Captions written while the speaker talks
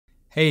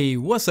Hey,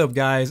 what's up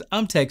guys?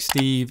 I'm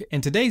techsteve.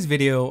 In today's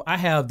video, I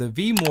have the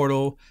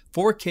Vmotal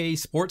 4K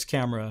sports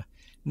camera.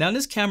 Now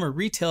this camera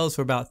retails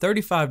for about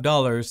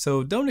 $35,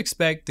 so don't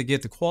expect to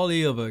get the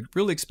quality of a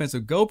really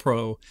expensive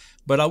GoPro,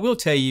 but I will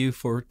tell you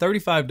for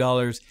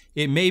 $35,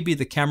 it may be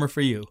the camera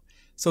for you.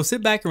 So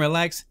sit back and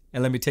relax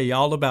and let me tell you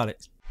all about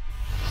it.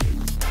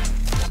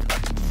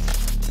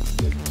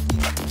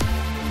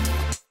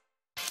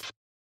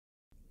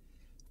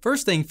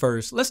 First thing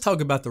first, let's talk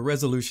about the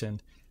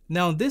resolution.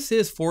 Now this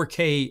is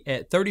 4K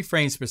at 30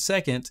 frames per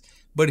second,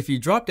 but if you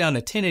drop down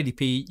to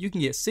 1080p, you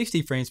can get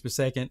 60 frames per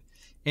second.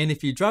 And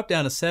if you drop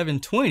down to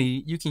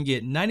 720, you can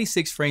get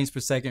 96 frames per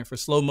second for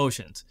slow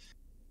motions.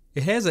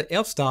 It has an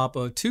f-stop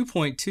of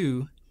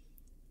 2.2,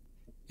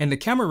 and the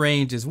camera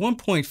range is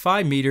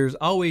 1.5 meters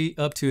all the way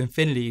up to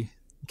infinity,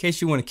 in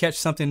case you want to catch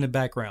something in the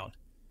background.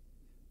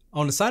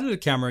 On the side of the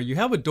camera, you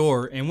have a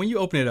door, and when you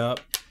open it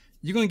up,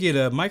 you're going to get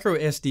a micro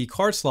SD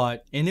card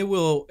slot, and it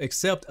will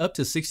accept up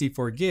to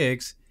 64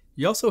 gigs.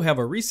 You also have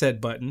a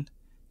reset button,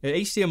 an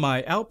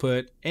HDMI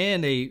output,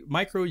 and a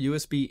micro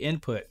USB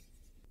input.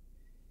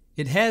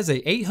 It has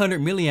a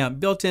 800 milliamp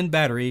built-in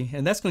battery,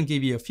 and that's going to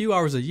give you a few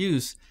hours of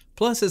use,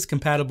 plus it's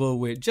compatible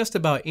with just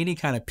about any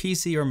kind of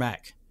PC or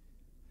Mac.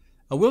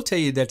 I will tell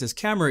you that this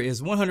camera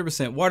is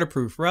 100%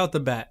 waterproof right out the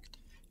back,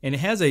 and it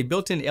has a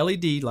built-in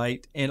LED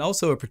light and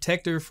also a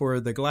protector for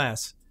the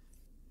glass.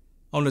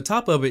 On the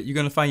top of it, you're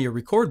going to find your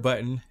record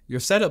button, your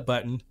setup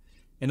button,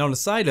 and on the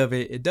side of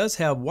it, it does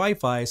have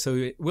Wi-Fi, so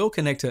it will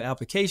connect to an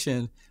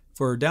application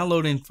for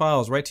downloading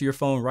files right to your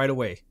phone right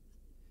away.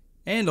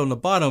 And on the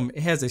bottom,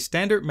 it has a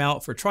standard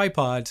mount for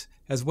tripods,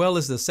 as well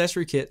as the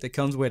accessory kit that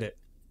comes with it.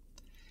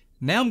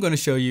 Now I'm going to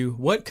show you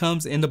what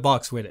comes in the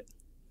box with it.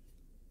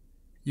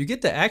 You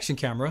get the action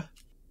camera,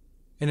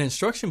 an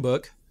instruction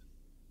book.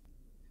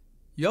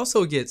 You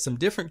also get some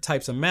different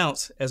types of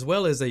mounts, as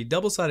well as a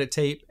double-sided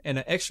tape and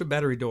an extra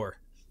battery door.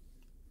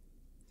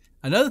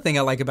 Another thing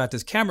I like about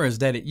this camera is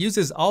that it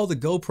uses all the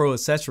GoPro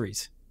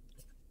accessories.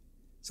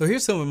 So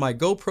here's some of my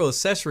GoPro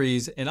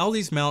accessories, and all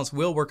these mounts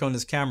will work on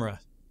this camera.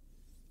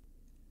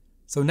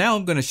 So now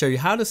I'm going to show you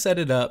how to set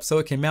it up so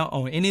it can mount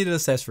on any of the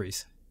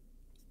accessories.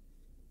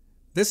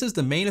 This is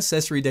the main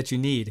accessory that you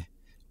need.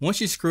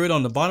 Once you screw it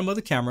on the bottom of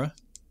the camera,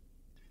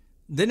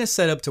 then it's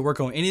set up to work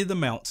on any of the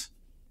mounts.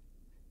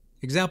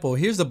 Example,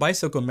 here's the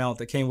bicycle mount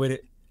that came with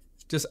it.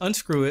 Just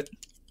unscrew it.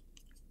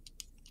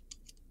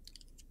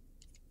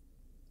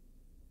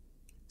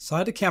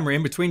 Slide the camera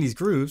in between these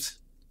grooves,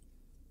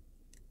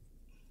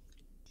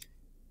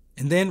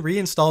 and then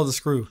reinstall the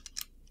screw.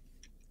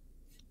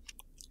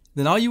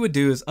 Then all you would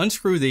do is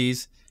unscrew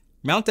these,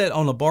 mount that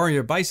on a bar on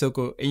your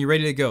bicycle, and you're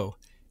ready to go.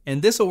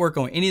 And this will work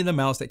on any of the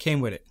mounts that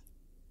came with it.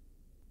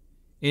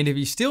 And if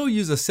you still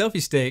use a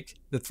selfie stick,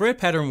 the thread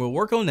pattern will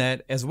work on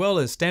that, as well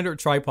as standard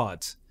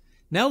tripods.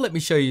 Now let me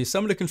show you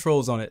some of the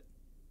controls on it.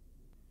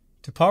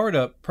 To power it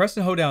up, press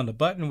and hold down the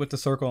button with the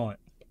circle on it.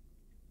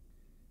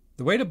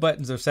 The way the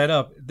buttons are set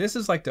up, this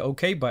is like the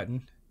OK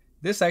button.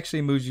 This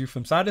actually moves you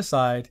from side to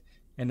side,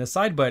 and the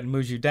side button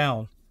moves you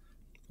down.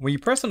 When you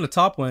press on the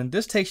top one,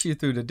 this takes you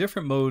through the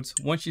different modes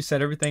once you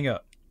set everything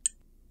up.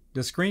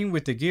 The screen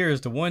with the gear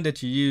is the one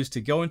that you use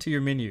to go into your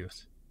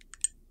menus.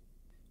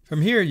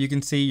 From here you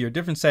can see your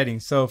different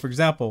settings. So for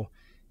example,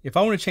 if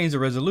I want to change the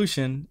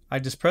resolution, I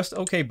just press the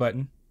OK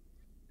button.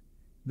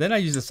 Then I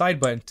use the side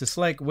button to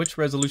select which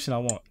resolution I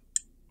want.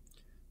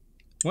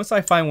 Once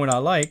I find one I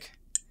like,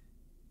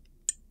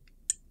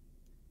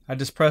 I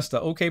just press the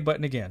OK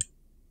button again.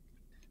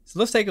 So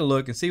let's take a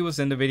look and see what's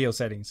in the video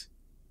settings.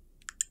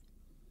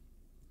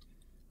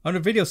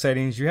 Under video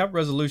settings, you have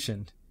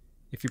resolution.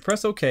 If you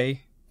press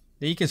OK,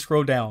 then you can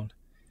scroll down.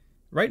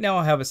 Right now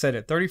I have it set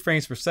at 30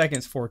 frames per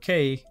second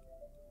 4K,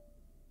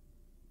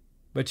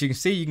 but you can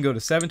see you can go to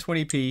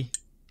 720p,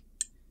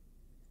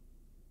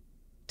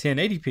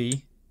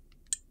 1080p,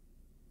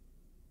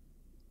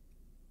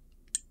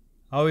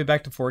 all the way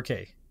back to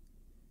 4K.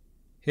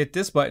 Hit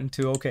this button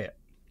to OK it.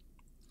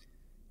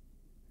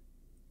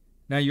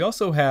 Now you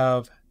also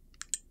have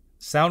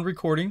sound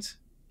recordings.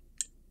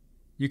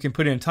 You can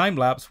put in time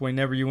lapse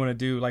whenever you want to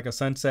do like a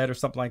sunset or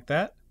something like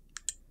that.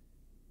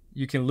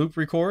 You can loop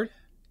record,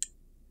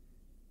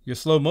 your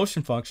slow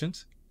motion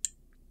functions,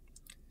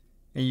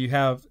 and you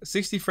have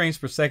 60 frames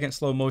per second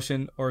slow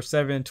motion or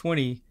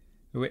 720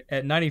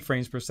 at 90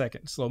 frames per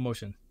second slow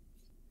motion.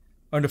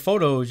 Under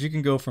photos, you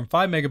can go from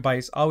 5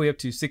 megabytes all the way up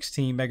to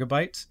 16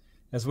 megabytes,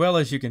 as well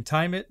as you can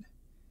time it.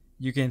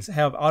 You can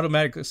have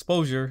automatic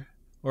exposure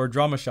or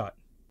drama shot.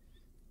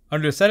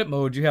 Under the setup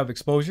mode, you have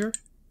exposure.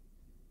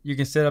 You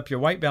can set up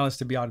your white balance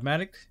to be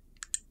automatic,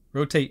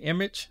 rotate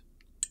image,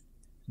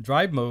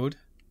 drive mode,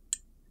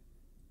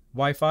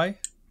 Wi-Fi,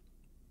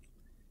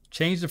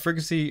 change the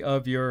frequency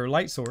of your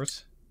light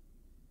source,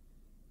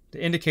 the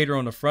indicator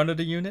on the front of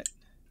the unit,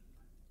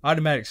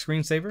 automatic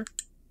screensaver,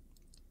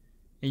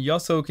 and you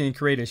also can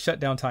create a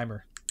shutdown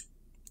timer.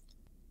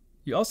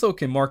 You also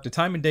can mark the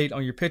time and date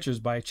on your pictures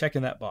by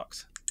checking that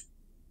box.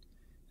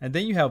 And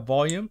then you have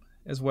volume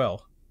as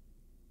well.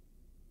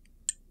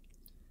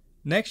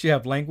 Next, you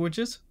have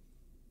languages.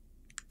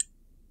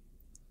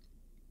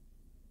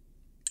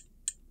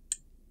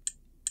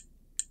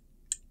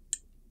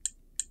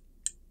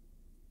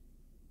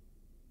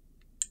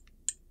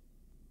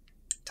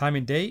 time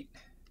and date,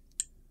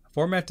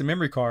 format the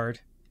memory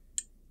card,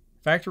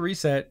 factory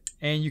reset,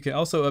 and you can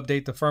also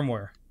update the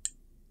firmware.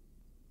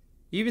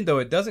 Even though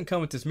it doesn't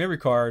come with this memory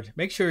card,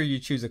 make sure you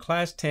choose a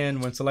class 10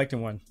 when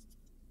selecting one.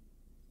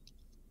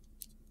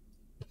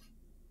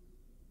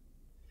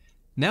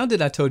 Now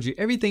that I told you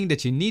everything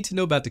that you need to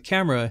know about the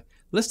camera,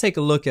 let's take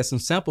a look at some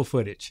sample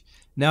footage.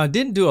 Now I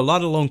didn't do a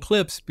lot of long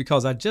clips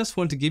because I just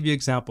wanted to give you an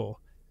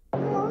example.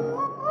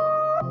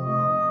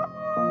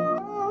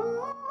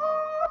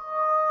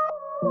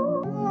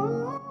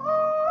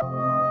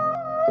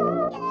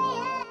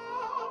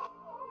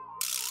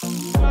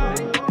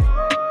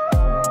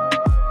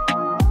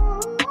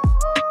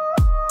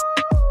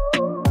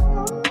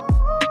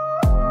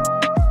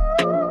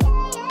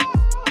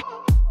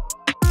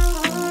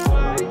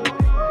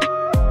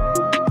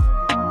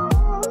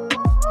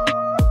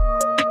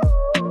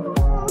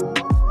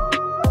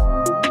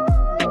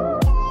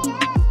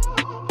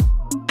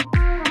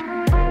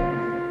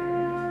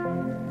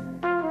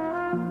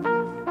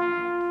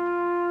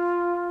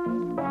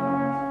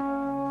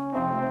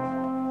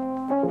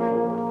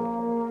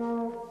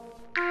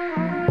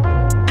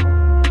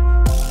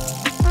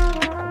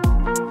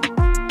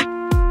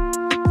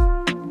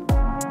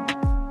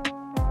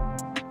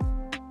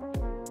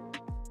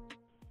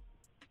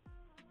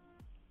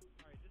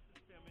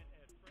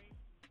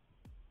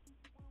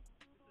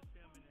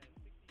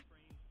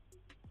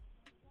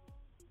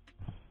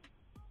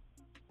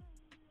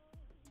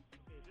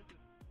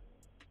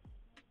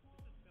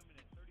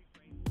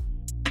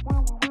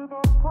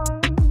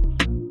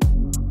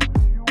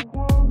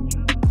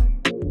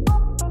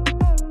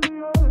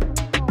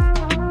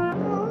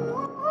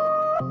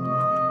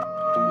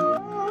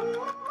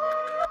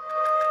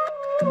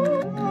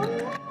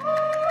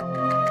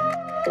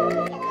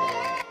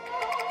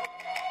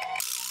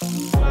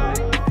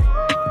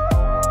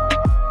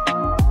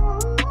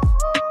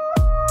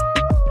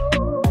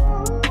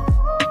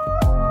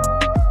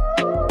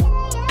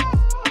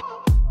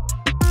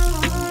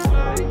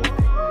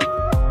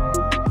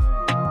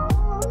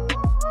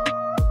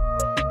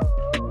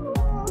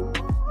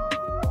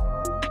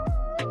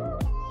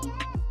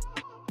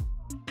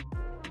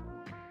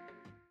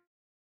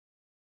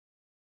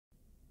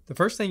 The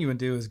first thing you would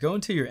do is go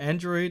into your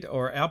Android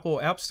or Apple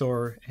App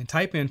Store and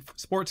type in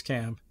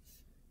SportsCam.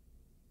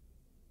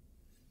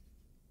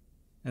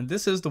 And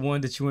this is the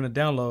one that you want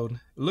to download. It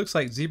looks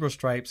like zebra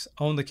stripes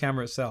on the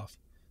camera itself.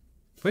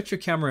 Put your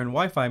camera in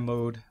Wi-Fi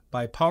mode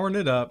by powering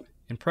it up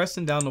and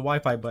pressing down the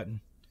Wi-Fi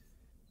button.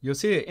 You'll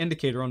see an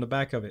indicator on the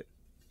back of it.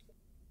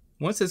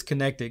 Once it's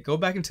connected, go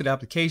back into the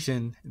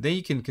application, then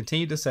you can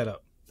continue the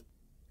setup.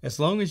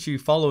 As long as you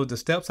follow the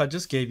steps I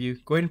just gave you,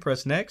 go ahead and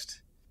press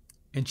next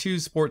and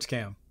choose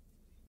SportsCam.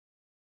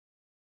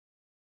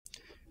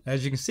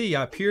 As you can see,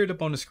 I appeared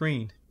up on the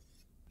screen.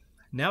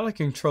 Now I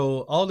can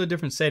control all the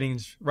different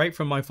settings right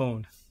from my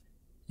phone.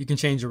 You can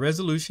change the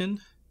resolution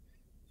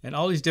and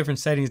all these different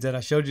settings that I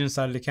showed you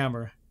inside of the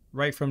camera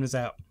right from this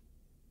app.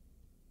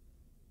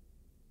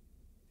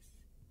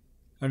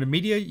 Under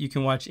media, you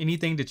can watch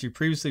anything that you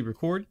previously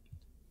recorded,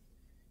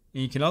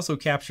 and you can also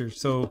capture.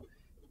 So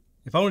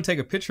if I want to take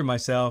a picture of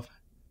myself,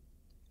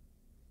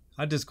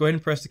 I just go ahead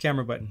and press the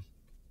camera button.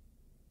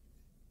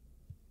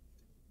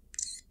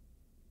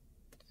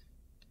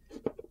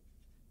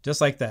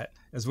 Just like that,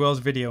 as well as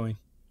videoing.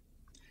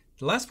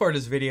 The last part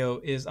of this video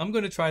is I'm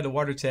going to try the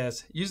water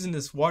test using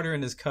this water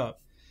in this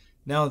cup.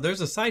 Now there's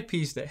a side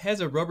piece that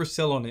has a rubber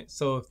seal on it,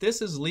 so if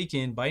this is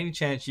leaking by any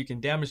chance you can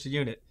damage the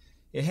unit.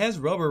 It has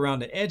rubber around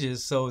the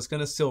edges, so it's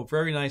going to seal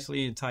very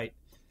nicely and tight.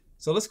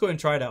 So let's go ahead and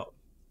try it out.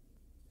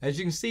 As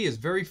you can see, it's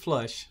very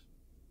flush.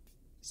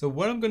 So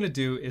what I'm going to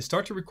do is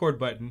start the record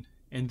button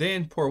and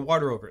then pour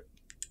water over it.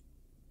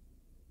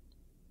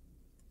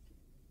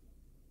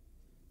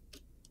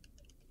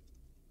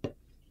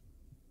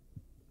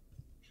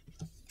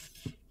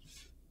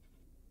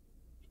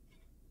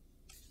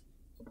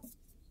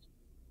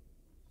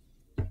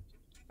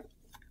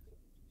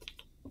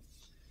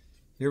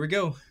 Here we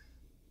go.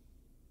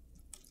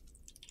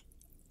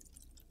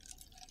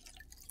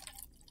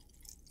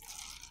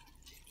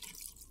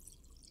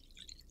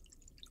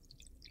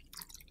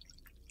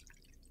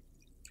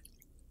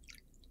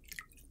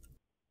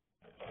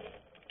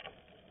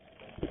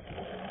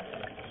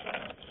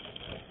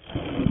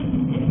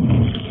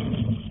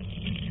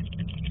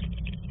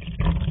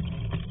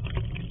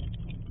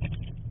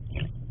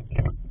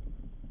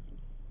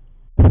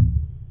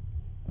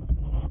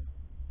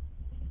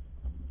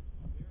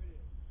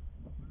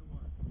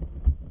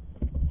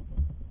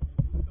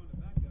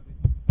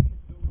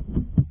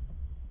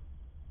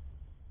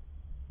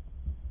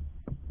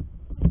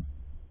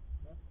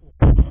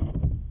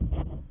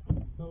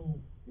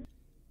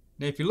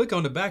 Now if you look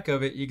on the back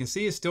of it, you can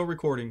see it's still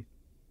recording.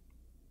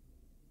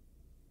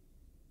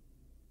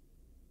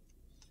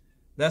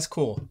 That's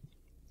cool.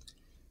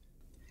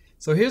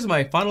 So here's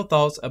my final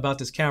thoughts about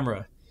this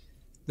camera.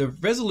 The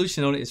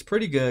resolution on it is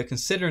pretty good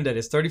considering that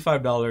it's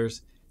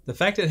 $35. The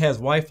fact that it has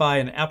Wi-Fi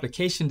and an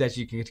application that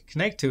you can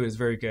connect to is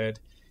very good.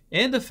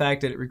 And the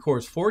fact that it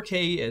records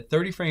 4K at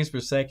 30 frames per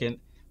second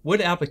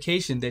what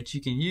application that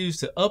you can use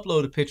to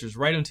upload the pictures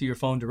right onto your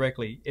phone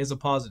directly is a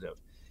positive.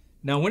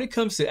 Now, when it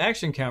comes to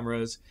action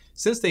cameras,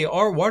 since they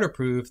are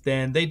waterproof,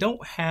 then they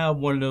don't have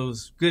one of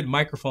those good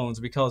microphones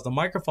because the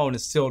microphone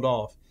is sealed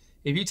off.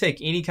 If you take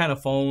any kind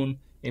of phone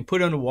and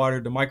put it under water,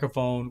 the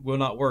microphone will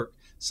not work.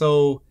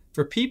 So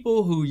for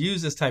people who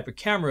use this type of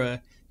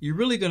camera, you're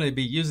really going to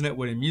be using it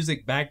with a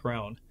music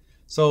background.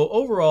 So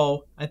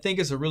overall, I think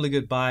it's a really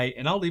good buy,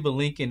 and I'll leave a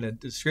link in the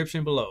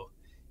description below.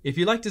 If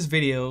you like this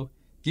video,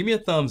 give me a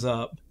thumbs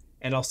up,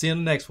 and I'll see you in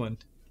the next one.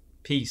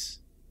 Peace.